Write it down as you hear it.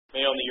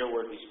May only your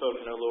word be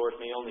spoken, O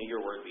Lord. May only your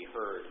word be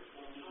heard.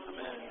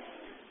 Amen.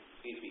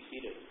 Please be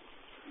seated.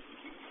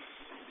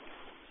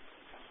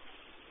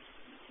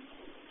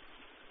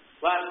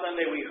 Last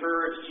Sunday we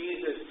heard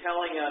Jesus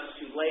telling us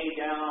to lay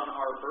down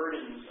our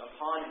burdens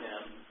upon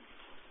Him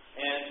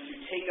and to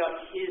take up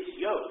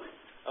His yoke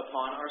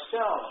upon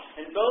ourselves.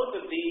 And both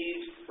of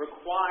these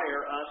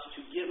require us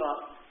to give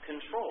up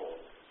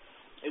control.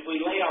 If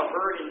we lay our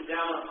burdens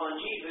down upon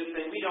Jesus,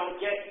 then we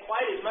don't get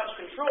quite as much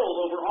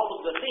control over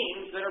all of the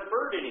things that are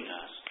burdening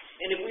us.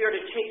 And if we are to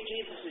take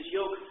Jesus'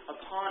 yoke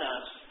upon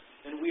us,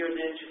 then we are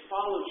then to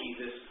follow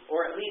Jesus,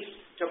 or at least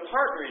to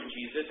partner in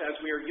Jesus as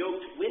we are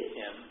yoked with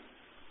Him.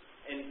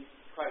 And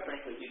quite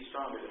frankly, He's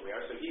stronger than we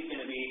are, so He's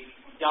going to be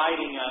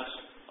guiding us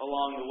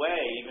along the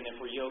way, even if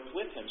we're yoked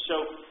with Him.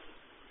 So,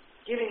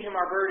 giving Him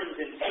our burdens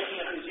and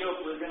taking up His yoke,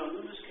 we're going to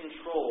lose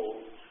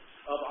control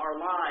of our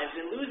lives.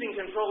 And losing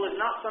control is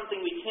not something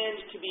we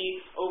tend to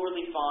be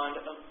overly fond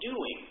of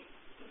doing.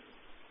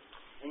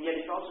 And yet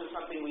it's also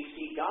something we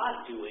see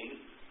God doing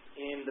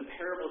in the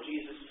parable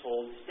Jesus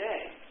told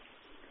today.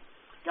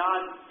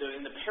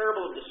 In the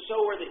parable of the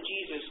sower that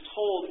Jesus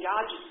told,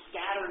 God just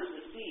scatters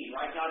the seed,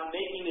 right? God's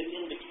making this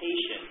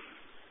invitation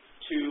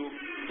to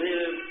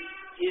live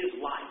His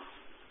life.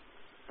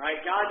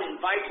 Right? God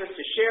invites us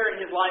to share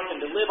in His life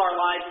and to live our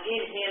lives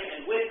in Him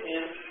and with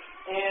Him.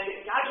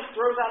 And God just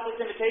throws out this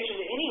invitation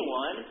to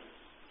anyone,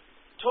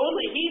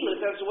 totally heedless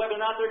as to whether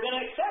or not they're going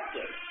to accept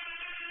it.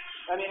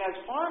 I mean, as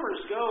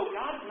farmers go,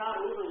 God's not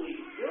overly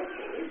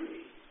skillful, is He?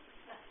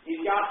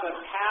 He's got the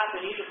path,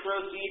 and He just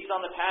throws seeds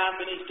on the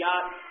path, and He's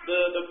got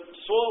the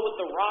soil with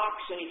the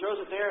rocks, and He throws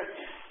it there.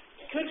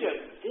 Could you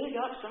dig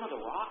up some of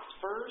the rocks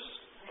first?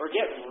 Or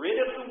get rid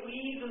of the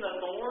weeds and the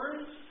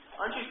thorns?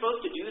 Aren't you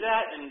supposed to do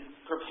that and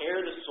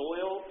prepare the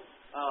soil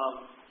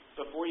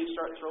before you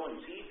start throwing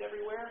seeds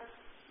everywhere?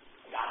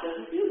 God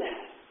doesn't do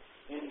that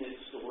in this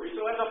story.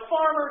 So as a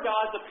farmer,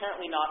 God's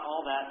apparently not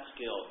all that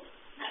skilled.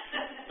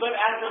 But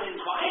as an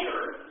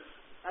inviter,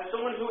 as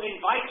someone who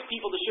invites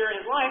people to share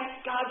in His life,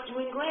 God's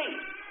doing great.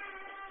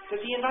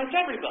 Because He invites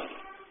everybody.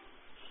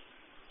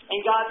 And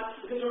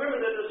because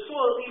remember that the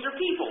soil, these are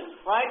people,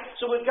 right?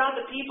 So we've got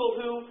the people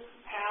who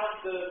have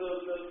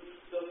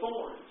the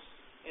thorns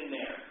in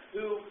there,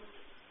 who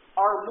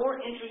are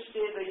more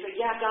interested. They say,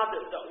 yeah, God,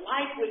 the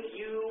life with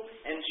you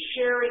and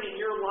sharing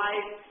in your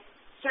life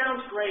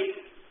sounds great,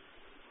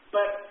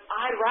 but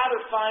I'd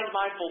rather find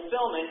my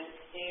fulfillment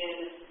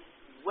in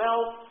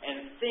wealth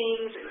and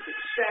things and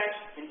success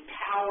and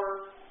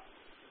power.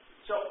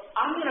 So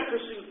I'm going to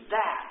pursue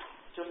that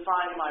to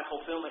find my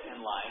fulfillment in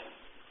life.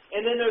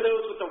 And then there are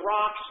those with the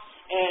rocks,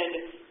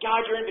 and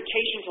God, your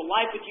invitation to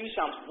life with you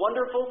sounds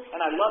wonderful, and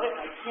I love it,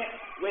 and I can't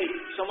wait.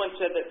 Someone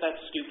said that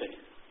that's stupid.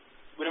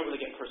 We don't really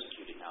get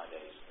persecuted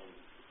nowadays.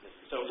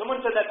 So someone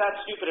said that that's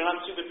stupid, and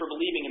I'm stupid for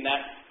believing in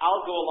that.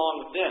 I'll go along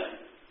with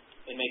them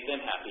and make them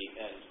happy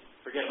and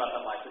forget about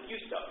that life with you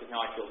stuff, because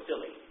now I feel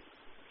silly.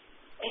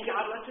 And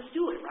God lets us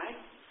do it, right?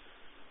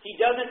 He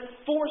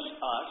doesn't force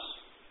us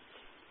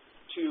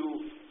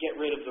to get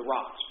rid of the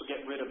rocks or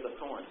get rid of the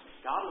thorns.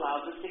 God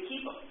allows us to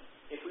keep them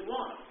if we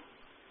want them.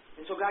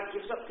 And so God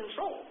gives up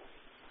control.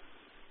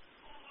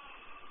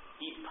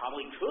 He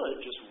probably could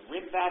just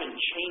rip that and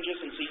change us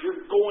and say,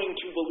 you're going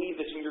to believe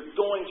this and you're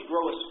going to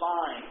grow a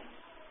spine.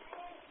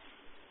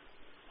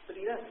 But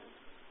He doesn't.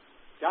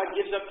 God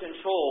gives up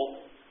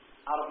control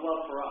out of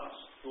love for us,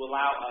 to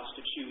allow us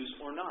to choose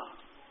or not,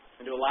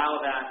 and to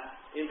allow that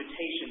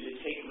invitation to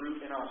take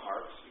root in our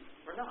hearts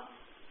or not.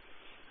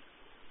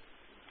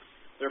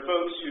 There are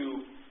folks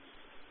who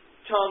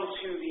come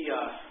to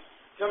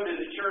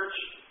the church,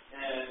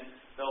 and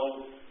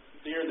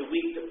during the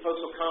week, folks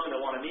will come and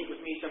they'll want to meet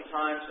with me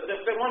sometimes.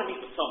 They want to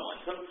meet with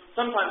someone.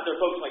 Sometimes they're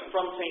folks like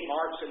from St.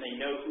 Mark's, and they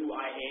know who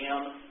I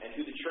am and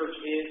who the church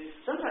is.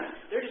 Sometimes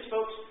they're just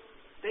folks,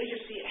 they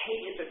just see, hey,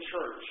 it's a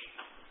church.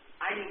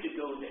 I need to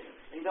go there.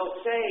 And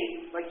they'll say,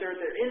 like they're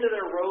into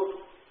their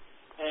rope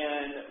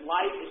and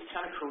life is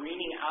kind of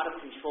careening out of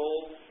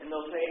control, and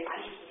they'll say, I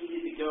just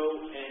needed to go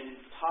and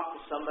talk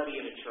to somebody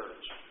at a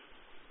church.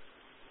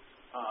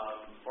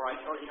 Or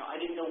I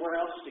didn't know where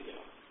else to go.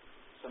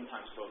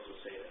 Sometimes folks will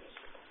say this.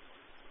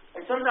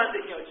 And sometimes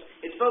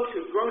it's folks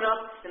who've grown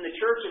up in the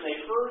church and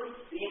they've heard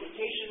the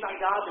invitation by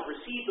God to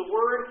receive the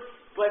Word,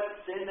 but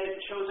then they've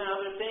chosen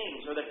other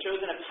things, or they've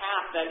chosen a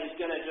path that is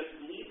going to just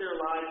lead their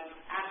lives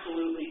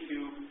absolutely to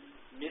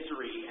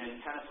misery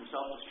and kind of some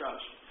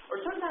self-destruction. Or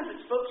sometimes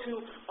it's folks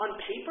who, on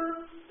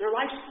paper, their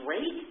life's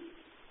great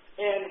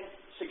and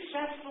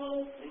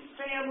successful and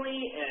family,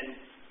 and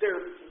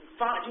they're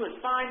doing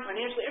fine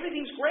financially.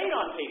 Everything's great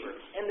on paper,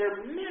 and they're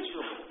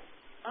miserable,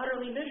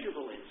 utterly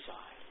miserable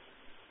inside.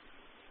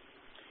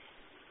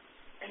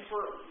 And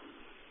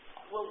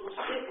we'll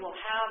sit and we'll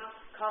have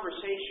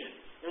conversation,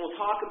 and we'll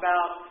talk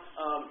about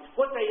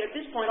what they, at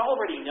this point,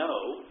 already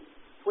know,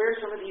 where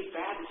some of these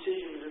bad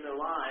decisions in their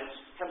lives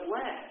have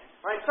led.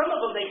 Right? Some of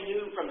them they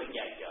knew from the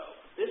get-go.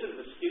 This is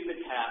the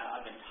stupid path.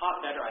 I've been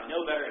taught better. I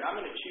know better, and I'm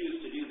going to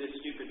choose to do this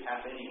stupid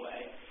path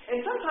anyway.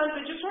 And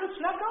sometimes it just sort of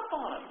snuck up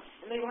on them.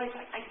 And they were like,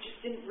 I just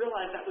didn't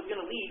realize that was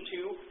lead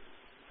to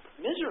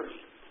misery.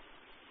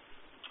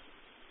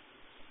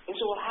 And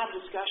so we'll have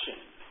discussion,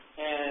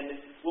 and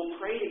we'll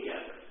pray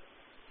together.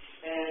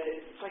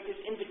 And it's like this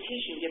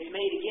invitation gets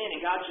made again, and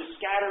God's just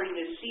scattering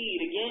this seed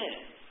again.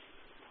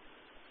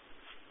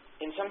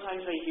 And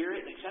sometimes they hear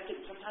it and accept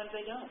it, and sometimes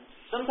they don't.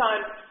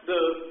 Sometimes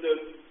the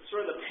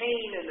sort of the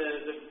pain and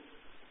the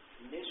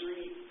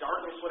misery,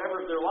 darkness,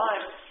 whatever of their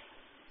lives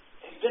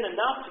has been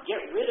enough to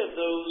get rid of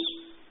those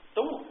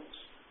thorns.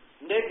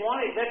 And they've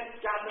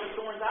got those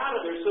thorns out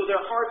of there, so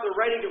their hearts are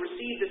ready to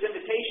receive this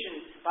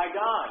invitation by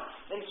God.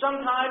 And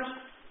sometimes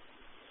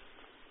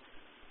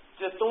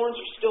the thorns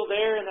are still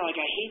there, and they're like,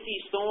 I hate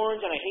these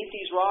thorns and I hate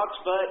these rocks,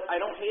 but I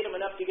don't hate them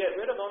enough to get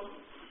rid of them.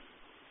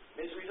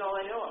 Misery's all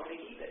I know. I'm going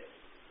to keep it.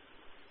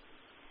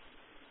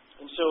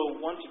 And so,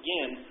 once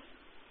again,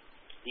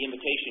 the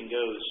invitation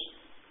goes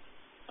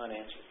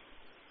unanswered.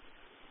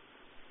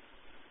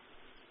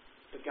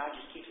 But God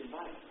just keeps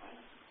inviting them, right?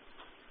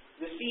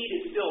 The seed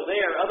is still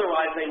there.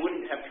 Otherwise, they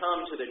wouldn't have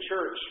come to the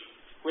church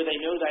where they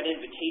know that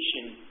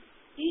invitation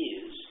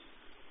is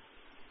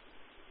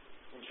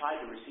and tried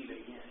to receive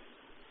it again.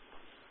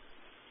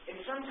 And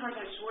sometimes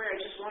I swear I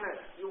just want to,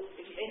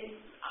 and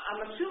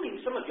I'm assuming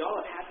some of y'all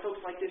have had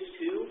folks like this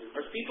too,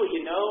 or people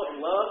you know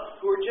and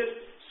love who are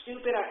just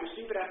stupid after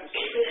stupid after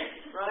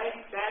stupid, right?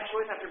 Bad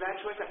choice after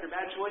bad choice after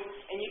bad choice.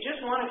 And you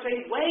just want to say,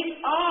 wake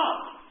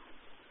up,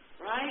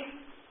 right?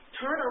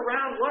 Turn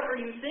around. What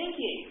are you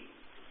thinking?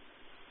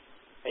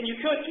 And you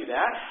could do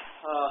that.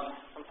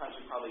 Sometimes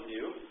you probably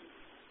do.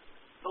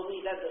 But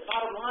the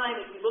bottom line,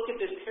 if we look at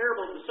this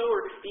parable of the sower,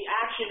 the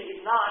action is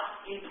not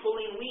in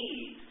pulling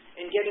weeds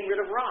and getting rid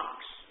of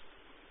rocks.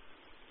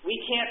 We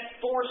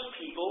can't force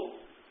people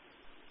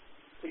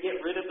to get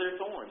rid of their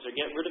thorns or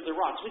get rid of their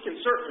rocks. We can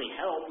certainly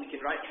help. We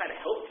can kind of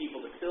help people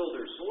to till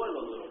their soil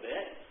a little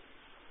bit.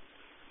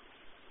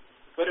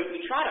 But if we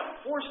try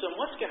to force them,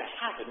 what's going to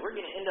happen? We're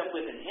going to end up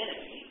with an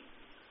enemy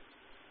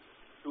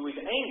who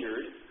we've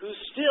angered, who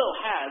still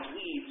has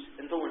weeds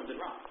and thorns and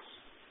rocks.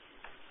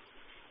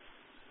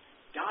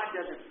 God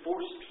doesn't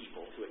force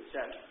people to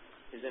accept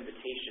His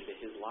invitation to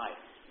His life.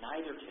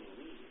 Neither can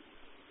we.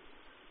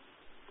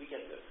 We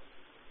get to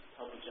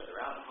help each other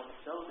out, help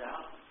ourselves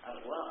out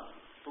of love.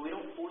 But we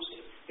don't force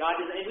it. God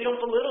doesn't, and we don't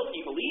belittle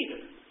people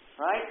either.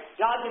 Right?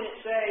 God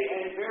didn't say,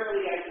 and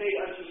verily I say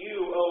unto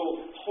you, O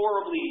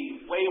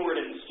horribly wayward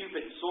and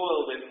stupid soil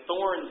with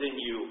thorns in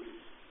you,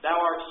 thou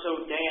art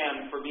so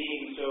damned for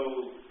being so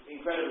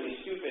incredibly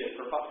stupid.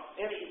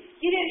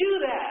 He didn't do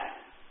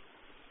that.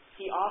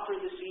 He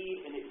offered the seed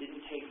and it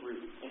didn't take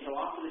root. And He'll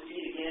offer the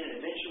seed again, and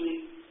eventually,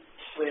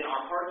 when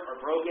our hearts are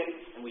broken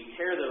and we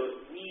tear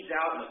the weeds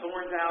out and the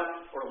thorns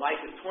out, or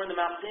life has torn them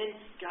out, then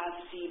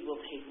God's seed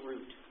will take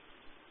root.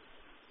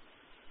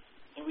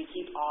 And we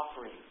keep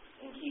offering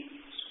and keep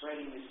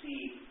spreading the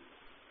seed.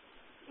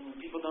 And when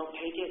people don't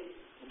take it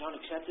and don't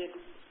accept it,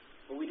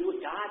 well, we do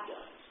what God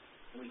does.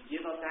 And we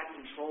give up that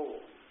control.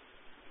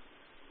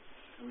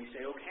 And we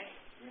say, okay,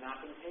 you're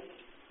not going to take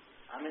it.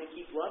 I'm going to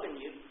keep loving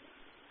you.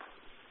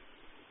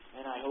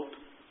 And I hope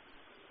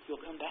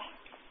you'll come back.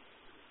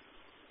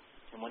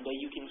 And one day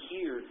you can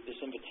hear this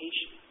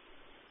invitation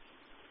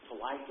to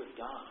life with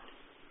God.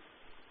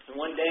 And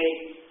one day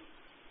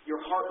your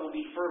heart will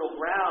be fertile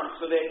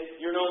ground so that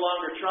you're no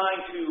longer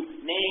trying to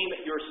name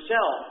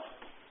yourself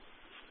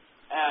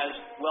as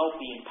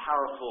wealthy and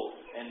powerful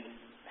and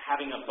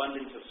having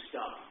abundance of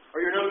stuff.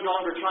 Or you're no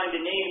longer trying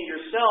to name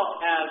yourself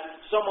as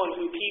someone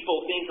who people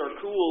think are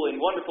cool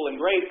and wonderful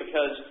and great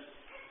because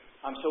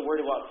I'm so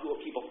worried about what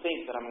people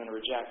think that I'm going to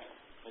reject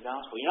the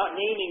gospel. You're not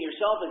naming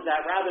yourself as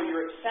that. Rather,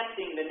 you're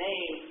accepting the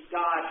name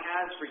God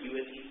has for you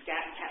as He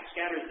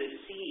scatters this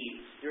seed.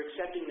 You're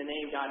accepting the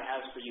name God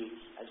has for you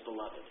as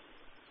beloved.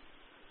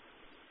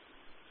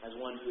 As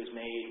one who is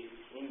made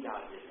in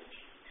God's image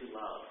to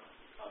love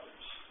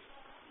others.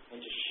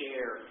 And to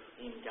share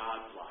in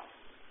God's life.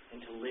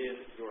 And to live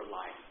your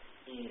life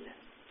in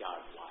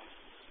God's life.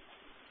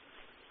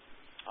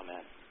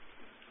 Amen.